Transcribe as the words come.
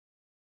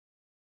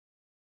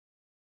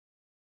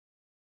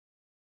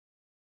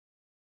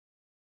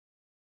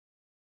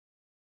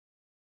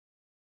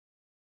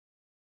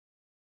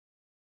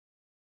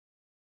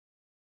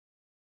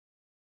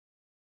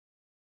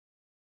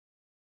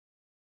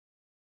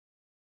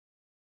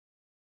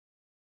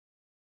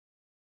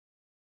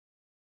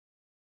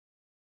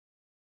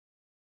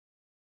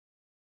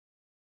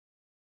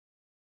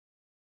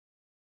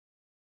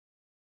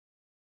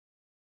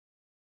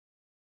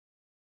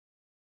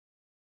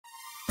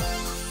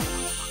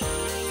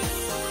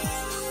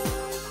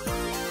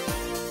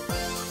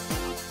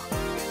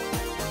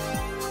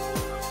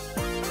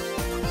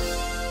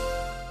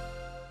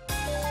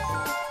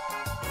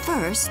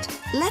First,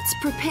 let's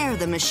prepare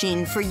the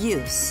machine for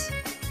use.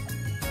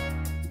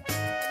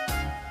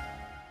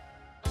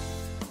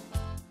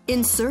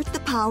 Insert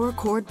the power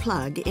cord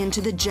plug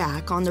into the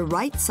jack on the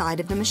right side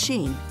of the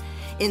machine.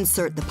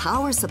 Insert the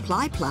power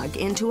supply plug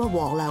into a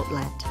wall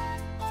outlet.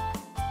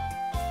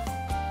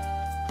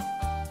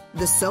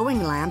 The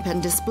sewing lamp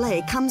and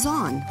display comes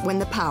on when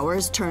the power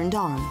is turned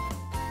on.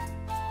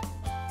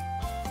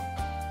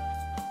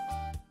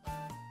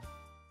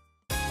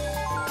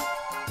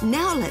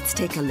 Now let's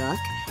take a look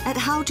at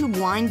how to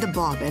wind the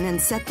bobbin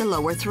and set the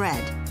lower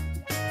thread.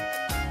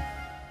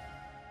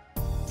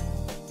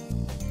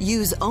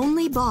 Use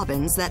only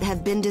bobbins that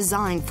have been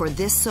designed for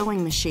this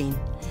sewing machine.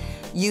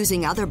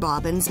 Using other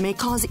bobbins may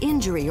cause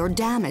injury or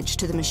damage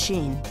to the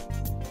machine.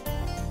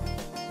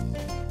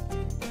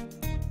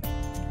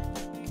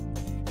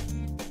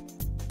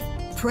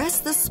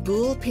 Press the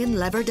spool pin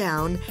lever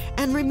down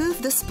and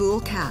remove the spool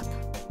cap.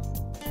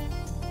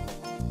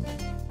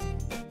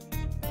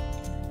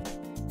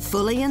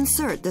 Fully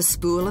insert the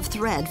spool of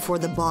thread for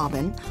the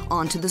bobbin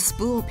onto the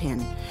spool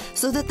pin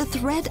so that the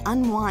thread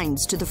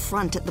unwinds to the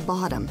front at the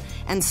bottom,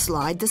 and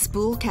slide the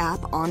spool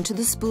cap onto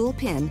the spool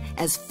pin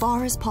as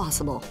far as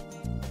possible.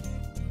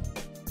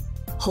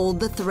 Hold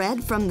the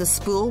thread from the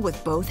spool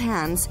with both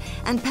hands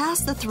and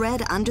pass the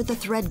thread under the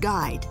thread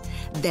guide.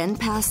 Then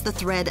pass the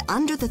thread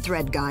under the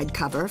thread guide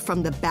cover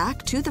from the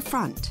back to the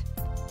front.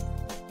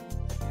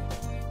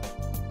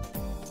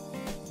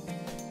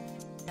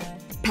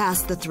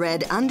 Pass the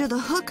thread under the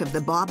hook of the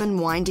bobbin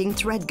winding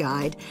thread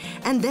guide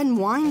and then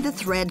wind the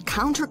thread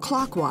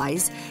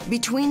counterclockwise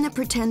between the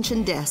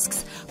pretension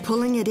discs,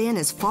 pulling it in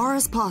as far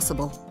as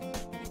possible.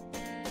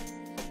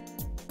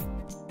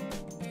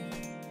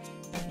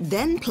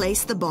 Then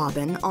place the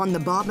bobbin on the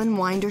bobbin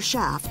winder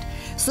shaft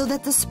so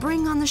that the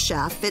spring on the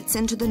shaft fits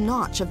into the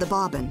notch of the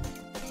bobbin.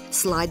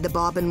 Slide the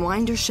bobbin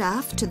winder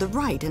shaft to the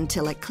right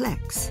until it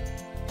clicks.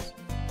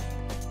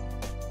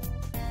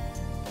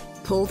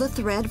 Pull the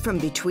thread from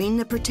between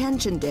the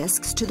pretension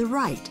discs to the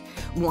right,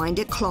 wind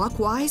it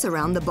clockwise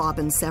around the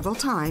bobbin several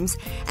times,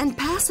 and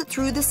pass it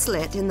through the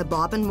slit in the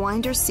bobbin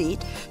winder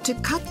seat to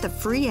cut the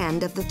free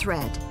end of the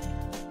thread.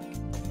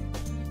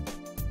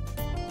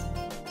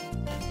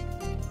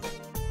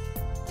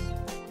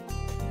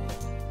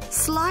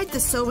 Slide the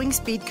sewing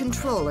speed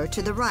controller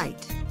to the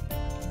right.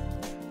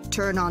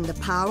 Turn on the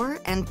power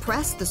and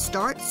press the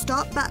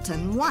start-stop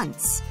button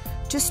once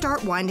to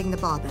start winding the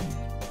bobbin.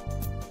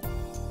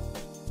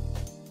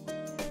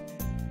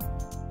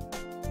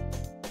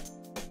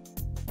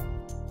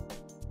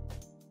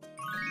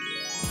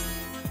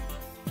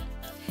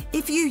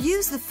 If you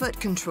use the foot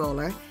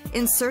controller,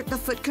 insert the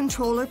foot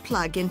controller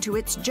plug into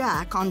its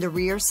jack on the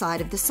rear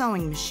side of the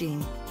sewing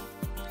machine.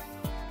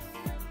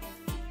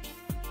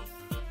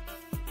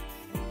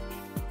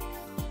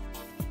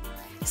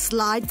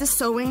 Slide the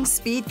sewing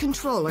speed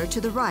controller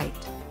to the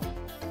right.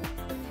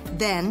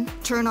 Then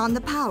turn on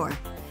the power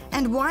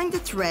and wind the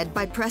thread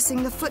by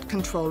pressing the foot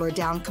controller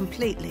down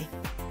completely.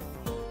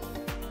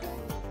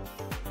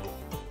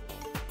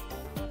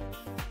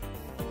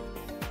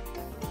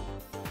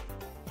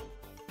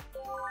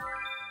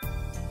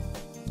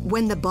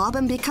 When the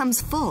bobbin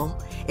becomes full,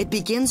 it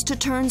begins to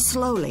turn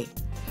slowly.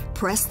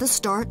 Press the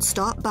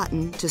start-stop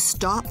button to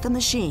stop the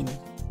machine.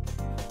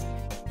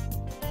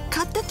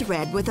 Cut the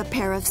thread with a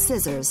pair of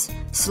scissors.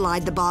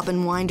 Slide the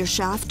bobbin winder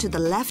shaft to the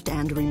left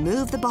and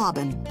remove the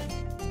bobbin.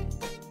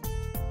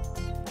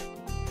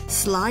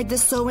 Slide the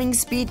sewing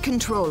speed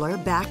controller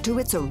back to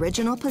its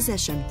original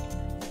position.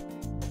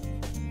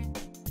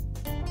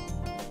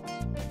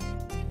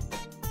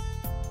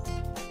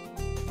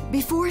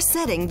 Before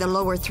setting the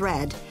lower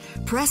thread,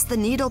 press the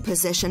needle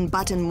position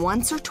button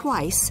once or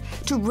twice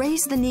to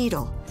raise the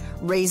needle,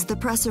 raise the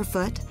presser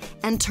foot,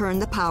 and turn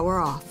the power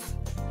off.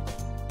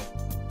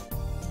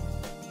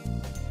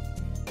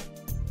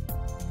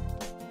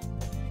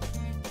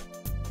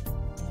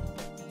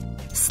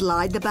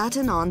 Slide the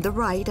button on the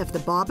right of the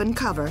bobbin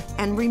cover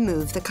and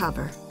remove the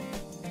cover.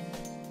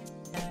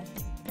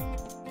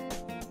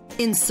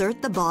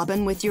 Insert the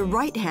bobbin with your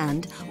right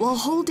hand while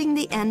holding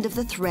the end of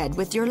the thread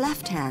with your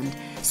left hand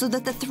so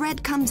that the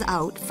thread comes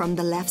out from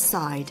the left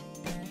side.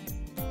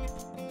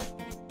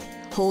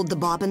 Hold the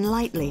bobbin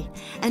lightly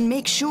and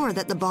make sure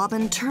that the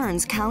bobbin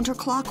turns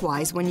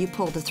counterclockwise when you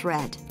pull the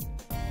thread.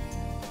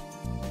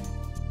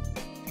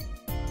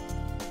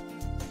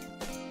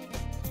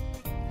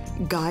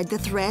 Guide the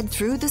thread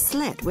through the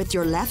slit with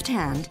your left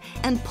hand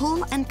and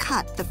pull and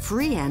cut the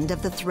free end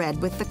of the thread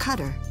with the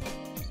cutter.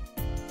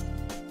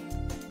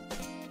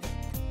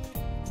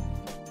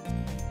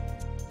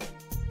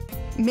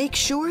 Make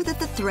sure that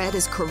the thread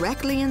is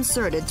correctly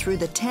inserted through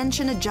the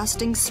tension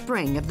adjusting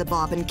spring of the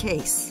bobbin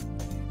case.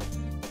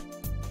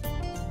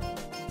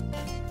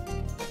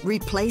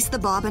 Replace the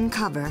bobbin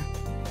cover.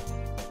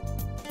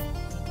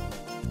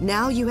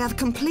 Now you have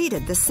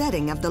completed the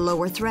setting of the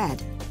lower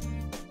thread.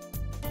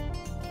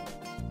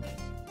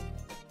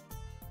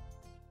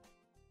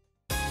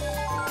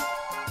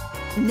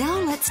 Now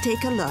let's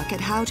take a look at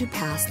how to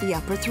pass the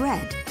upper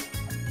thread.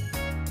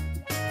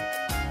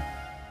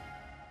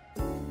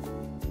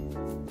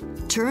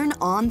 turn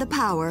on the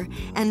power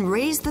and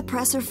raise the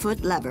presser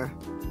foot lever.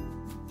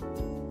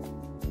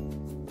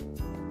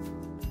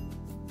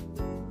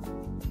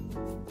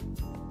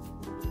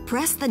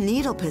 Press the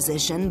needle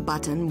position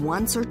button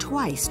once or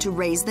twice to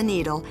raise the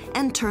needle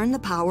and turn the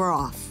power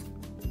off.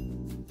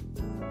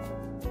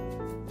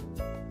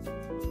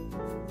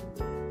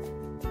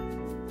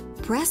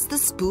 Press the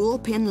spool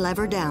pin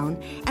lever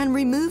down and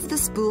remove the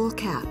spool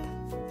cap.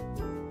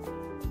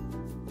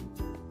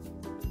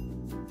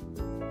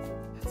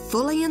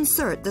 Fully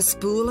insert the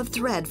spool of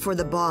thread for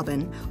the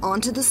bobbin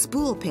onto the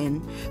spool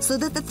pin so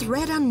that the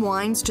thread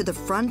unwinds to the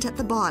front at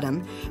the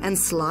bottom, and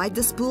slide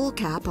the spool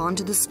cap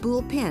onto the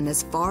spool pin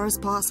as far as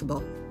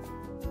possible.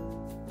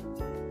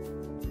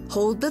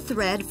 Hold the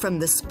thread from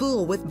the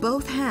spool with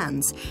both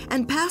hands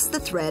and pass the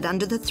thread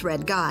under the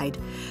thread guide.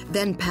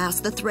 Then pass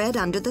the thread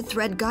under the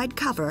thread guide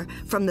cover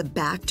from the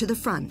back to the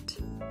front.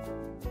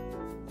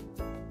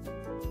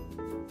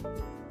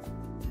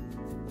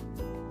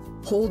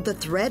 Hold the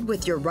thread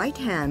with your right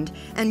hand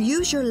and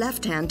use your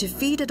left hand to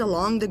feed it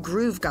along the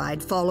groove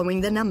guide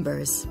following the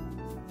numbers.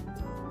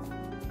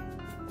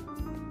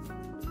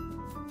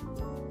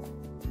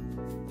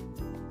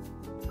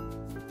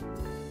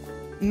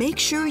 Make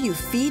sure you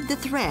feed the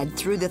thread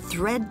through the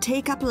thread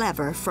take-up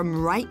lever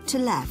from right to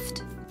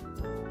left.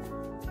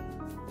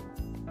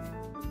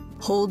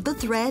 Hold the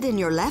thread in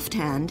your left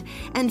hand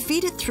and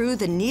feed it through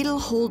the needle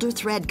holder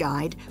thread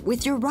guide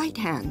with your right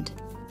hand.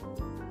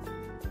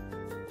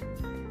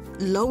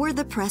 Lower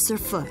the presser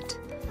foot.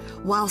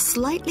 While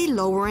slightly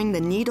lowering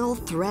the needle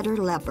threader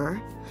lever,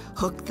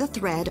 hook the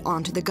thread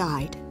onto the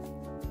guide.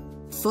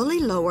 Fully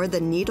lower the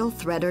needle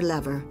threader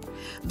lever.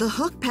 The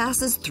hook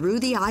passes through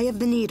the eye of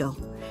the needle.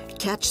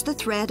 Catch the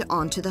thread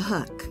onto the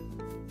hook.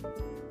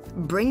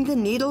 Bring the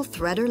needle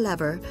threader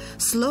lever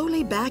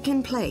slowly back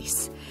in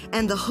place,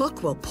 and the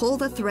hook will pull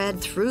the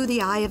thread through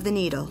the eye of the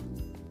needle.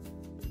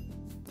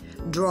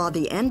 Draw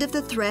the end of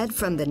the thread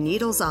from the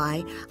needle's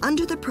eye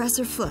under the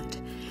presser foot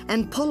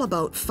and pull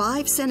about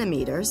 5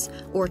 centimeters,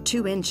 or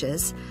 2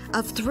 inches,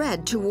 of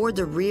thread toward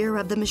the rear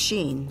of the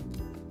machine.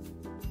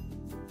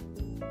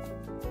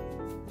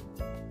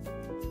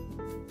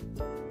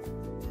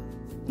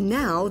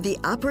 Now the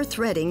upper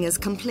threading is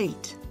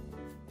complete.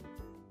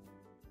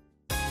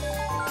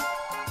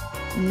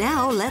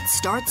 Now let's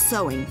start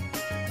sewing.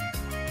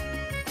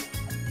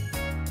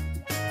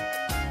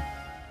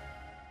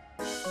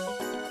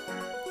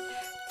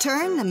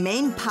 Turn the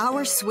main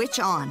power switch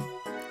on.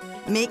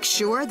 Make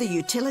sure the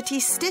utility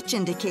stitch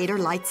indicator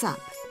lights up.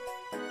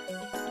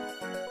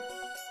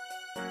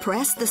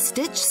 Press the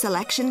stitch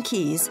selection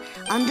keys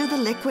under the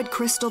liquid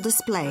crystal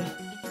display.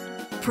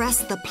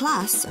 Press the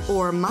plus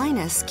or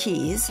minus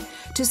keys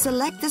to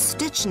select the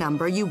stitch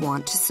number you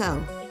want to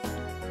sew.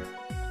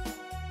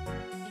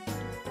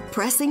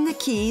 Pressing the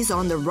keys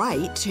on the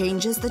right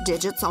changes the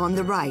digits on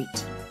the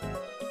right.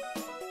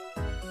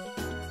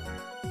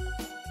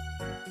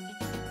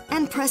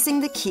 And pressing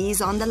the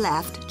keys on the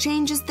left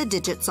changes the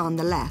digits on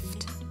the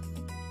left.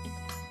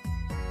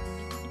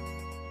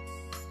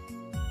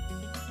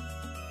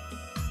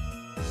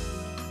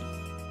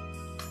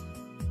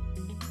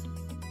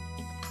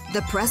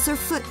 The presser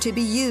foot to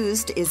be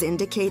used is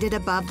indicated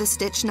above the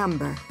stitch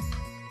number.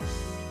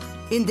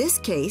 In this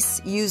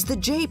case, use the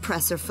J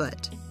presser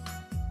foot.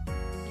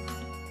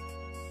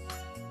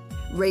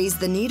 Raise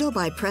the needle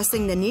by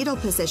pressing the needle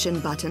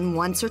position button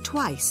once or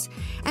twice,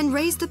 and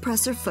raise the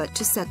presser foot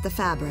to set the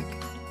fabric.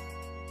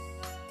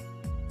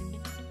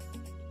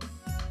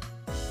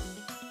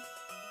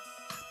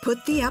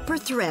 Put the upper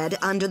thread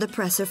under the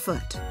presser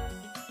foot.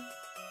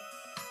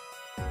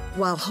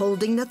 While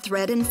holding the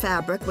thread and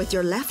fabric with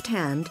your left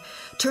hand,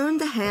 turn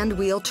the hand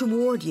wheel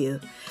toward you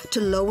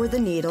to lower the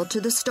needle to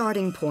the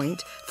starting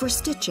point for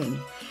stitching,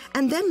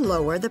 and then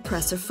lower the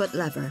presser foot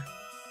lever.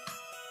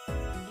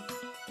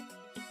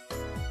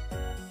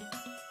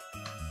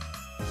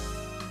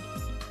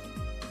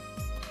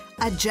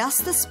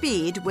 Adjust the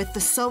speed with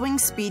the sewing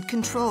speed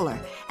controller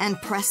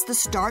and press the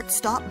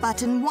Start-Stop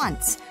button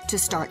once to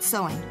start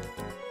sewing.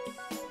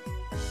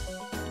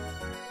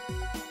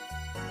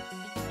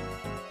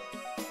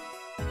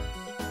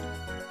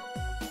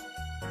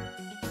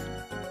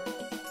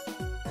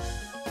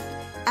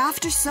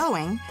 After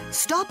sewing,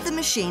 stop the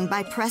machine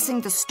by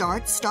pressing the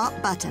Start-Stop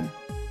button.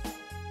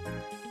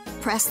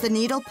 Press the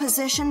needle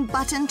position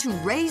button to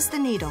raise the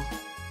needle.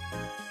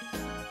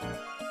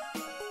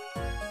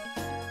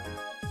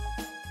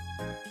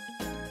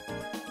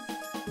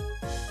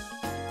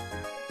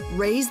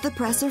 Raise the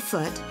presser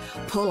foot,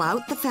 pull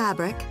out the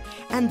fabric,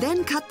 and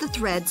then cut the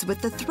threads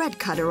with the thread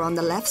cutter on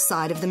the left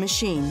side of the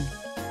machine.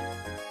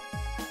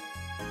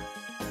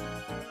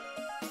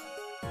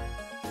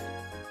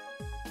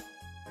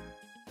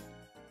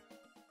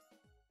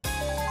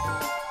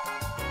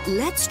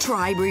 Let's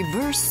try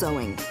reverse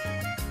sewing.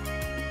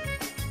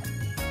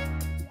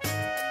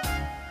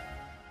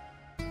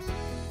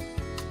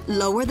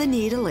 Lower the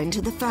needle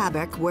into the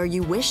fabric where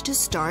you wish to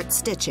start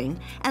stitching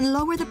and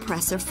lower the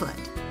presser foot.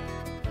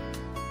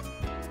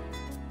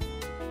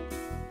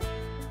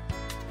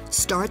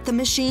 Start the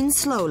machine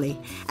slowly,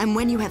 and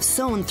when you have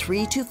sewn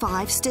 3 to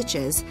 5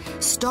 stitches,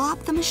 stop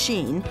the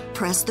machine,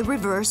 press the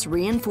reverse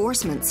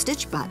reinforcement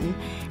stitch button,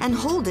 and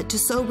hold it to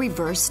sew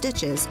reverse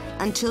stitches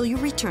until you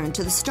return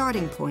to the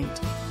starting point.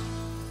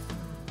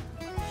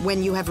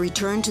 When you have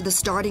returned to the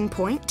starting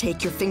point,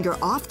 take your finger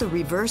off the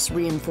reverse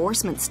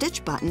reinforcement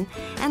stitch button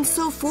and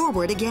sew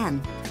forward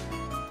again.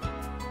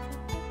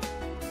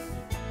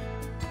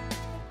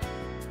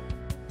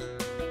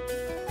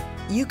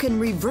 You can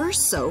reverse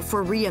sew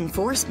for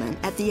reinforcement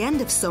at the end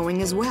of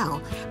sewing as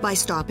well by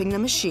stopping the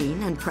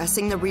machine and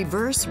pressing the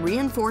reverse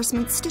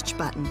reinforcement stitch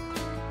button.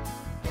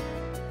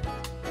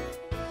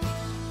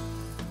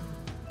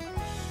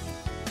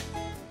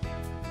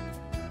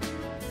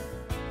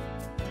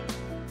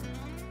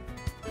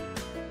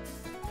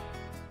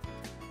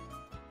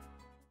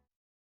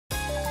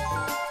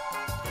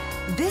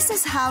 This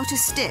is how to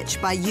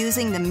stitch by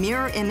using the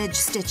mirror image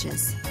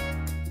stitches.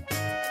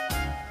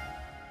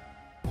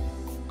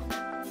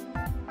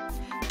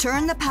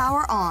 Turn the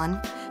power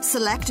on,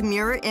 select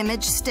Mirror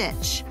Image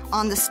Stitch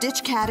on the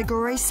Stitch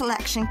Category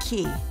selection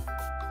key.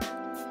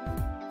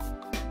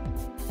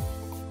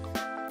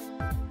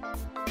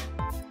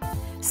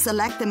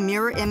 Select the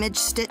Mirror Image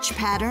Stitch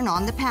pattern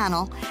on the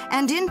panel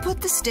and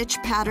input the stitch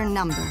pattern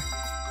number.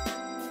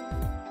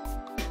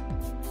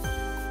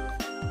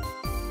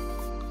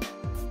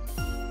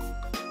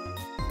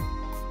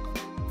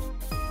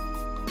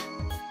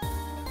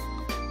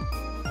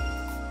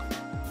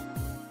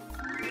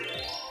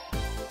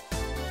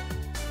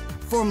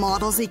 For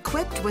models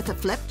equipped with a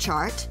flip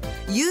chart,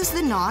 use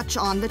the notch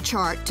on the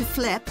chart to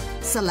flip,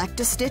 select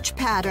a stitch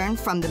pattern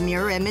from the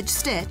mirror image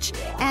stitch,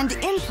 and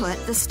input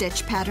the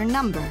stitch pattern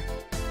number.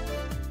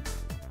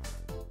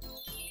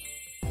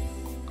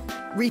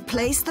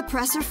 Replace the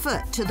presser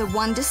foot to the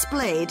one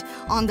displayed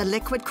on the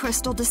liquid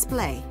crystal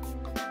display.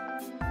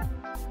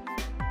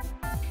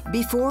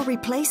 Before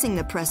replacing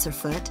the presser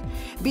foot,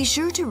 be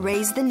sure to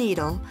raise the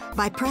needle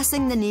by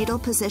pressing the needle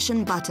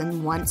position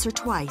button once or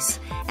twice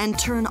and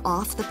turn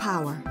off the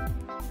power.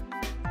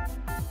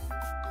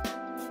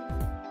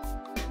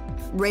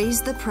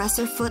 Raise the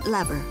presser foot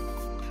lever.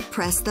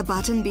 Press the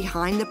button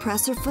behind the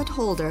presser foot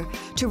holder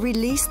to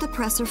release the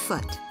presser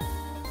foot.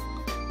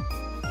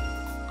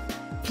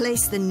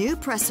 Place the new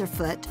presser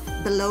foot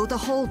below the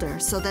holder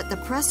so that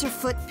the presser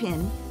foot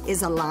pin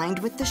is aligned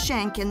with the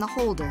shank in the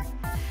holder.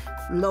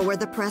 Lower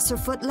the presser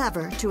foot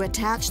lever to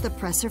attach the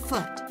presser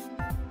foot.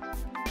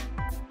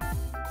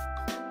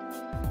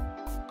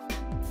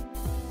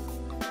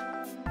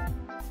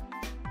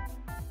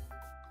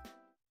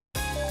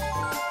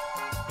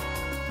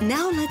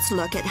 Now let's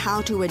look at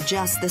how to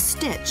adjust the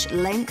stitch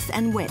length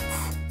and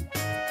width.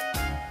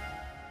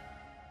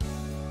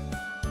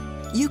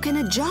 You can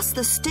adjust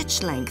the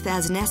stitch length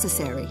as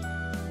necessary.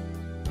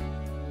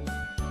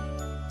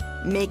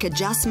 Make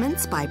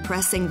adjustments by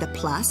pressing the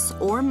plus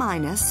or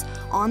minus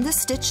on the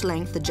stitch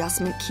length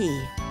adjustment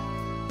key.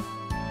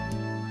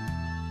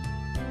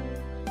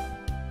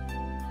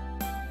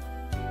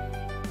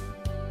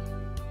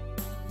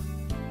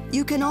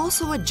 You can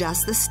also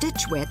adjust the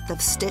stitch width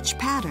of stitch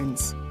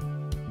patterns.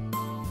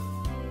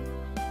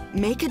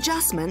 Make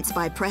adjustments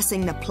by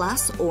pressing the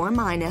plus or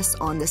minus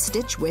on the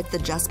stitch width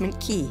adjustment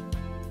key.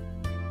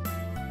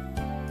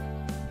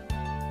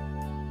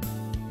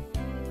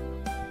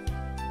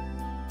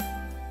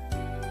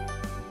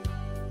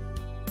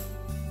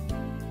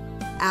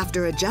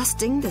 After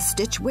adjusting the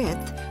stitch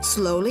width,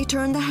 slowly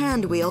turn the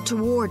hand wheel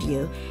toward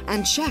you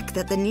and check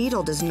that the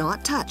needle does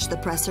not touch the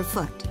presser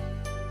foot.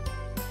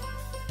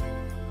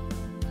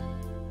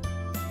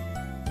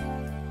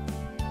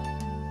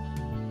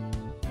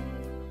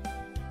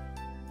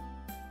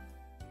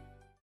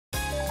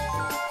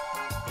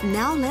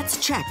 Now let's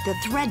check the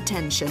thread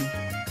tension.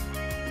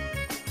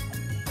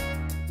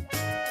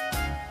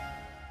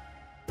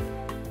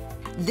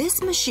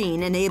 This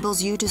machine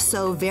enables you to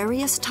sew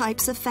various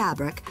types of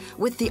fabric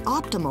with the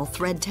optimal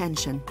thread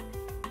tension.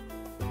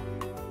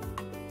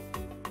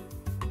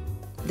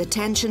 The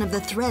tension of the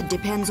thread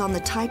depends on the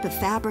type of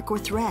fabric or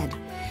thread.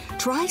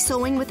 Try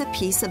sewing with a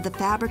piece of the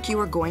fabric you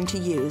are going to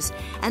use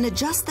and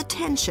adjust the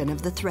tension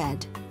of the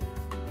thread.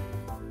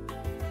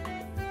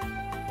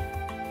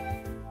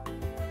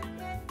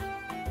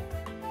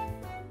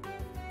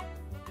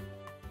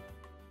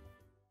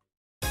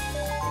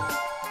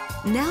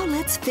 Now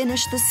let's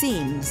finish the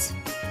seams.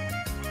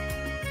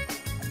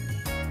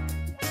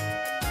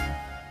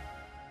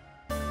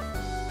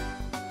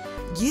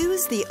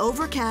 Use the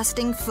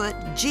overcasting foot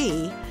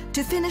G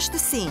to finish the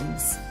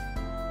seams.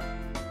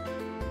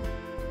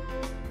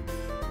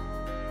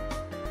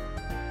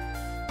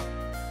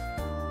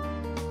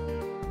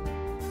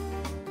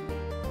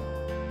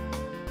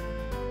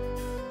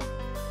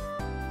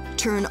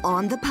 Turn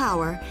on the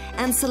power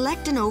and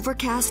select an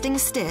overcasting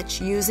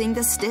stitch using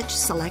the stitch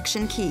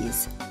selection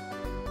keys.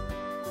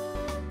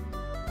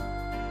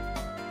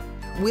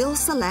 We'll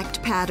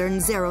select pattern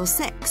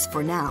 06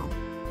 for now.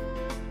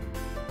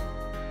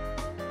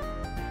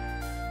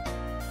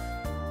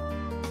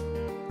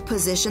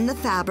 Position the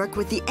fabric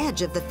with the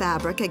edge of the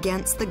fabric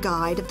against the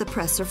guide of the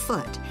presser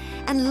foot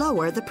and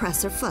lower the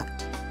presser foot.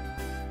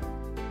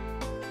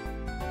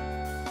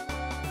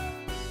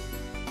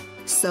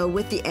 Sew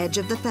with the edge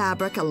of the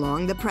fabric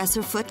along the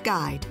presser foot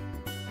guide.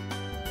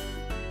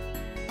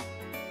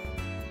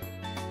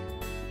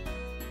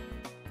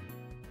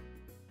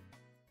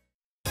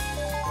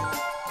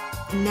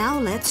 Now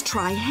let's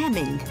try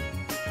hemming.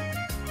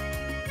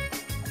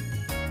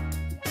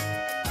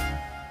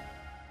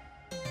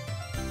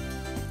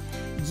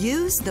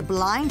 Use the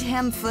blind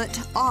hem foot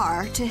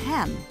R to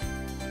hem.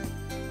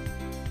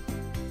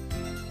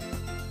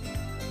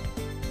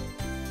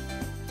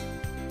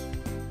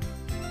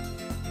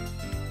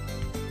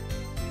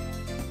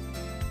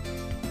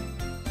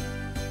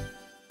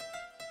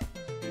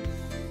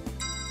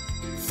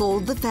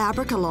 Fold the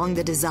fabric along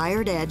the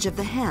desired edge of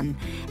the hem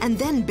and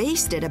then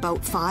baste it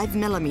about 5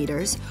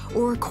 millimeters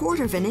or 1/4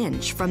 of an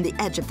inch from the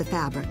edge of the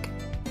fabric.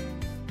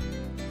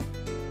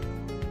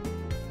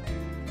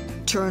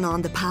 Turn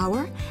on the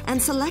power and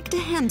select a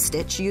hem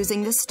stitch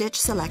using the stitch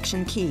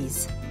selection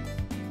keys.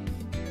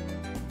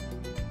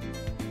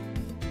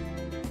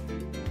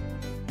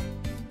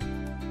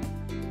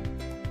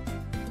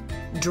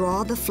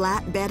 Draw the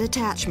flat bed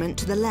attachment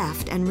to the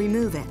left and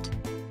remove it.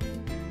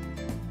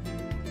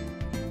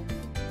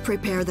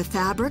 Prepare the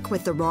fabric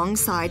with the wrong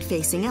side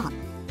facing up.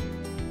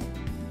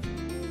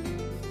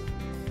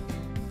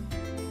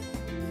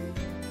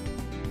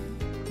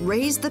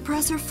 Raise the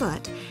presser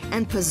foot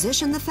and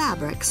position the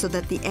fabric so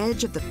that the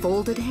edge of the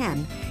folded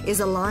hem is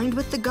aligned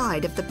with the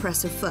guide of the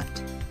presser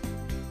foot.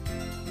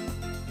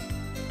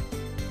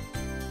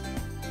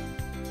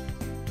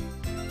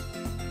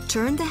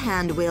 Turn the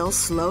hand wheel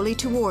slowly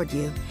toward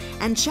you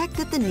and check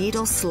that the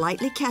needle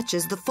slightly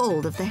catches the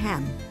fold of the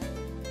hem.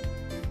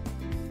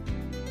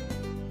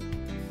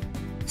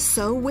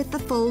 Sew with the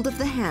fold of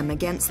the hem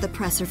against the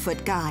presser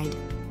foot guide.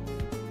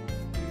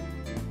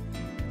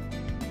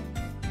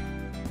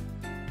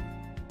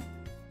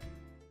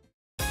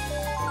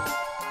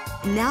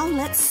 Now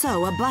let's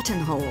sew a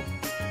buttonhole.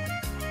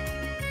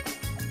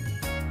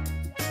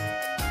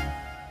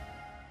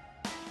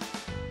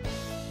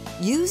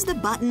 Use the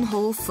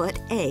buttonhole foot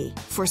A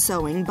for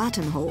sewing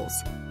buttonholes.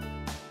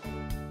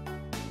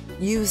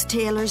 Use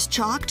tailor's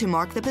chalk to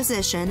mark the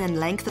position and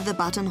length of the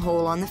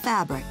buttonhole on the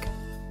fabric.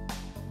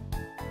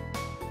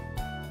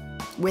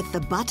 With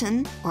the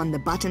button on the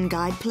button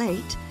guide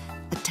plate,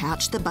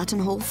 attach the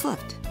buttonhole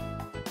foot.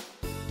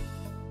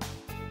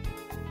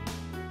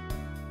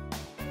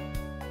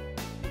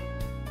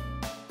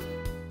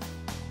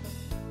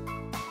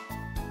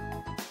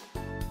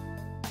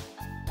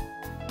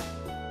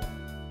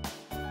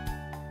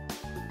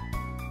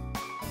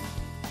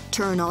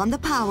 Turn on the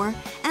power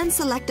and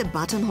select a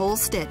buttonhole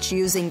stitch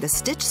using the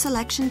stitch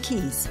selection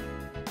keys.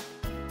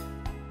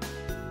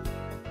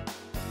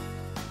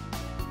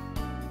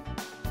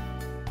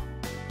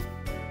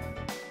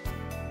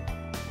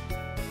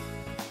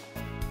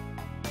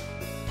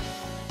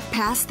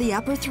 Pass the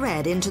upper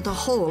thread into the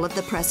hole of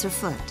the presser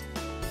foot.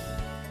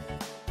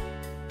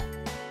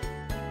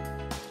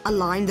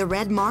 Align the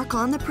red mark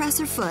on the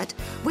presser foot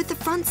with the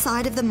front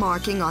side of the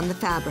marking on the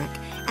fabric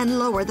and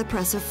lower the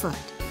presser foot.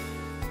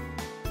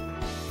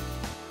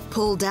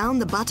 Pull down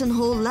the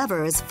buttonhole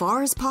lever as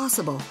far as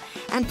possible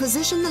and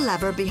position the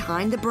lever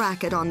behind the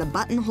bracket on the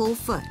buttonhole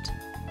foot.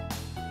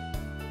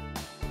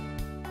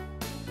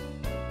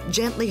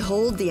 Gently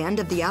hold the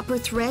end of the upper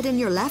thread in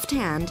your left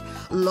hand,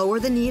 lower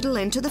the needle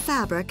into the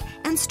fabric,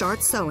 and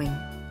start sewing.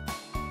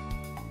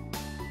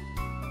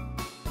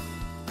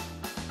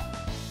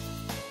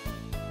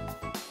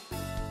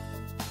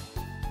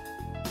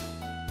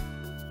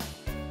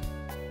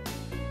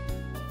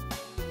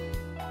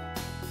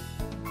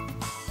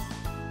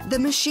 The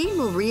machine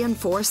will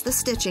reinforce the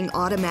stitching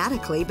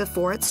automatically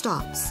before it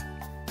stops.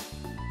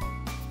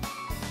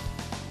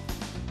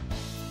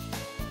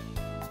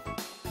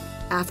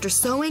 After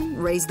sewing,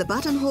 raise the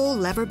buttonhole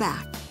lever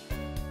back.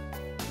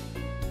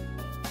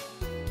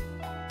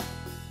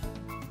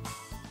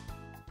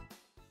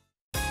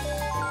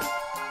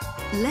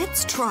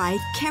 Let's try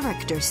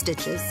character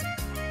stitches.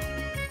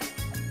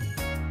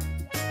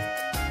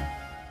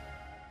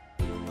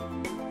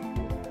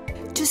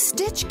 To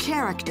stitch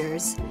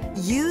characters,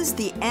 use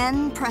the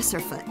N presser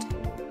foot.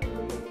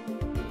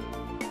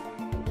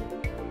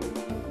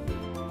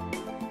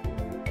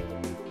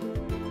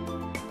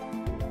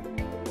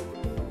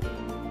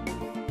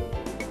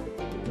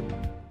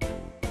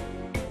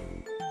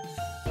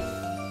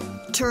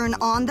 Turn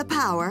on the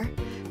power,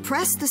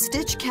 press the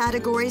stitch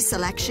category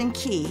selection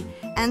key,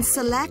 and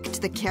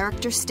select the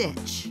character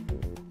stitch.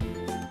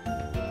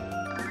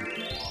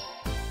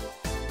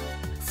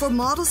 For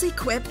models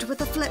equipped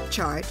with a flip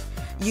chart,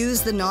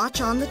 use the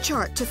notch on the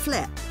chart to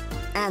flip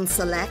and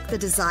select the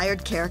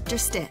desired character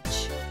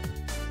stitch.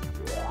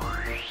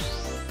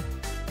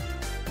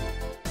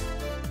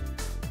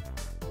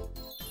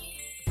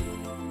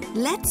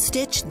 Let's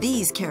stitch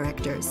these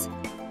characters.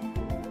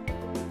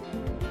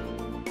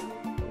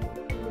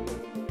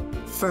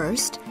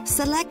 First,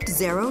 select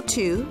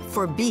 02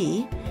 for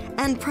B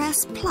and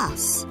press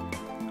plus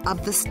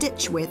of the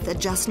stitch width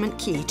adjustment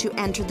key to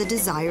enter the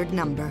desired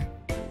number.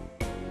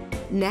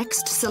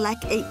 Next,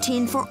 select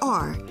 18 for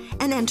R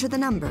and enter the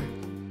number.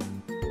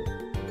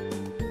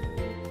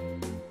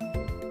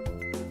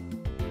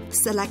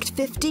 Select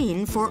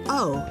 15 for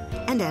O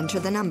and enter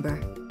the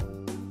number.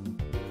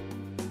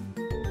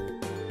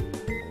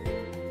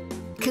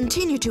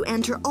 Continue to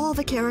enter all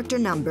the character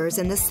numbers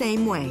in the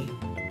same way.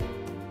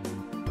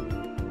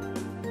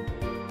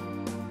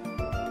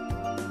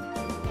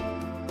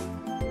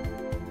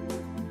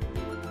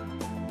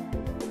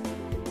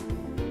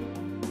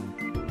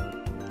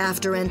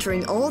 After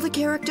entering all the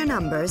character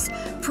numbers,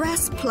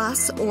 press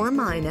plus or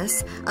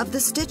minus of the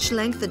stitch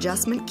length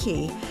adjustment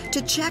key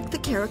to check the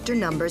character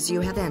numbers you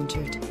have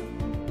entered.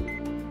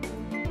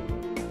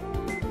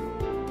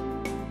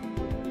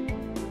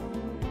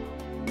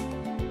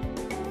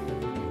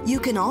 You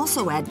can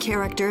also add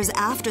characters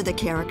after the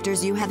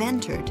characters you have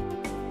entered.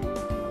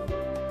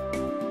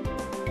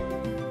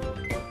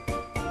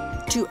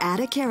 To add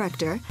a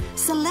character,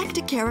 select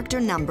a character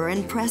number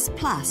and press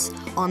plus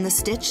on the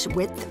stitch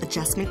width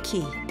adjustment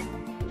key.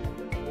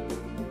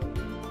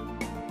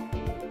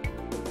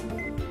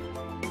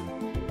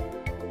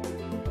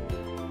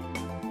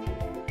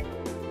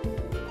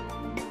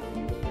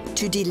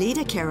 To delete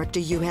a character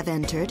you have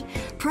entered,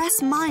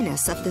 press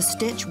minus of the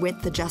stitch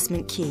width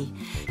adjustment key.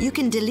 You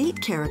can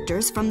delete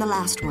characters from the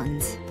last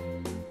ones.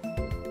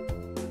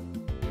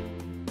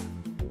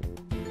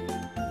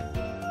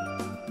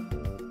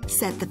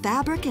 Set the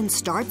fabric and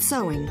start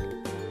sewing.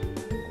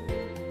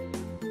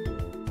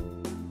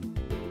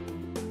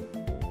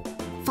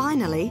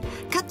 Finally,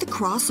 cut the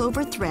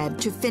crossover thread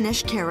to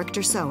finish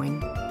character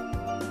sewing.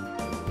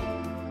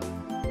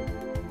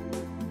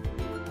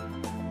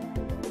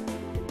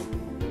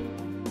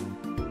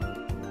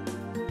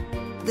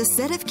 The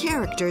set of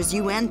characters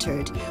you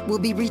entered will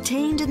be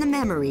retained in the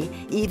memory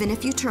even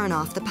if you turn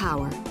off the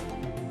power.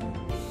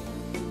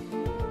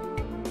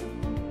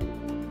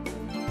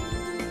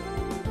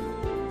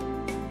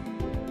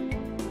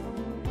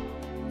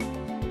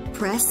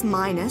 Press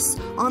minus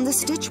on the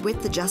stitch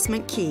width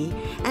adjustment key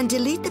and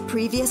delete the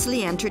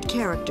previously entered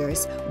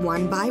characters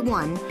one by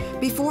one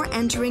before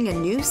entering a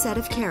new set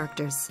of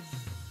characters.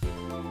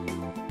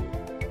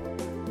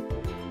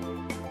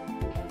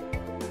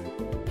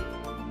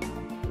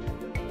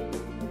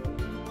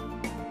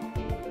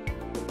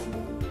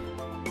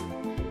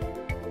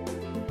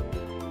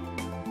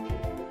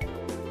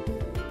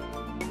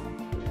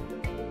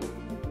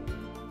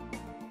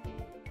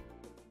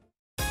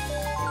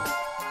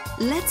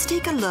 Let's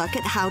take a look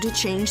at how to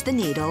change the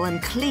needle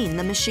and clean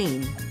the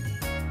machine.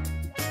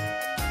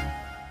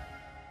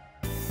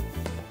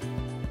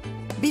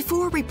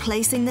 Before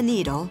replacing the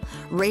needle,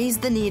 raise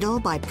the needle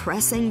by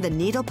pressing the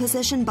needle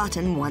position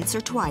button once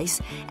or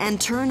twice and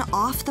turn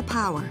off the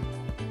power.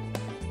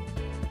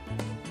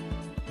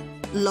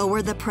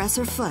 Lower the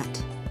presser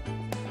foot.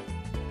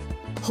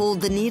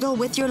 Hold the needle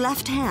with your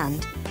left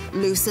hand.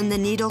 Loosen the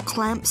needle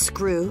clamp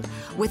screw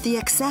with the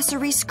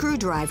accessory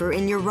screwdriver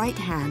in your right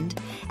hand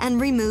and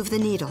remove the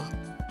needle.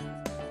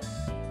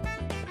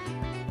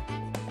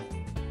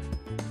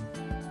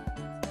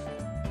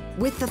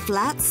 With the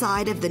flat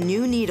side of the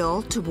new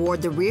needle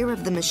toward the rear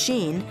of the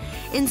machine,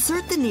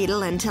 insert the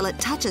needle until it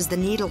touches the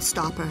needle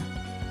stopper.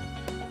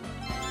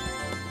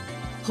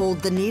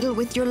 Hold the needle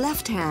with your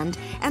left hand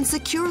and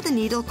secure the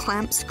needle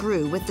clamp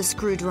screw with the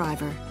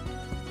screwdriver.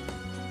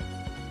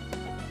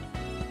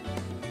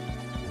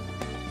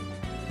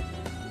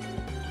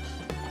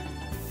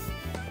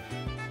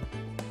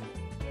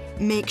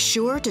 Make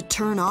sure to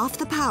turn off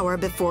the power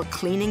before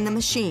cleaning the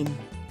machine.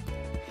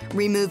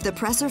 Remove the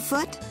presser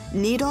foot,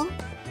 needle,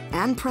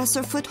 and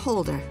presser foot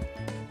holder.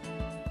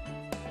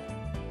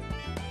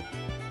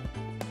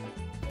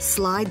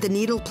 Slide the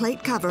needle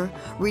plate cover,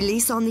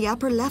 release on the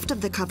upper left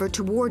of the cover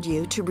toward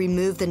you to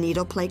remove the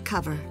needle plate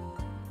cover.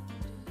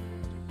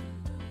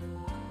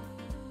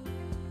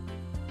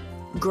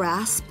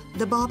 Grasp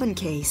the bobbin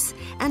case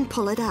and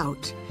pull it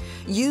out.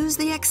 Use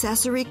the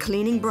accessory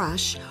cleaning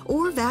brush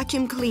or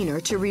vacuum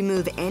cleaner to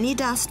remove any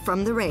dust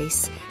from the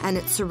race and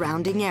its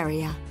surrounding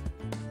area.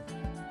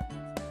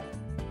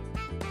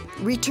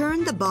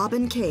 Return the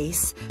bobbin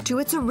case to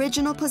its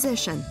original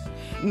position.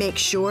 Make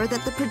sure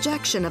that the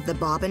projection of the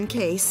bobbin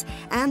case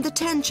and the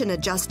tension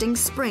adjusting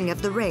spring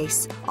of the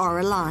race are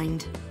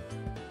aligned.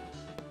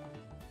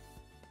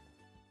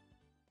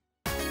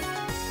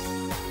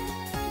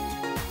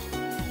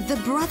 The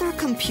Brother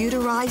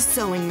computerized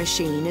sewing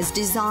machine is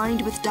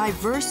designed with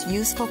diverse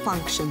useful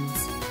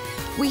functions.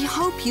 We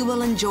hope you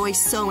will enjoy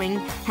sewing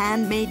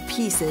handmade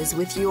pieces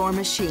with your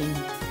machine.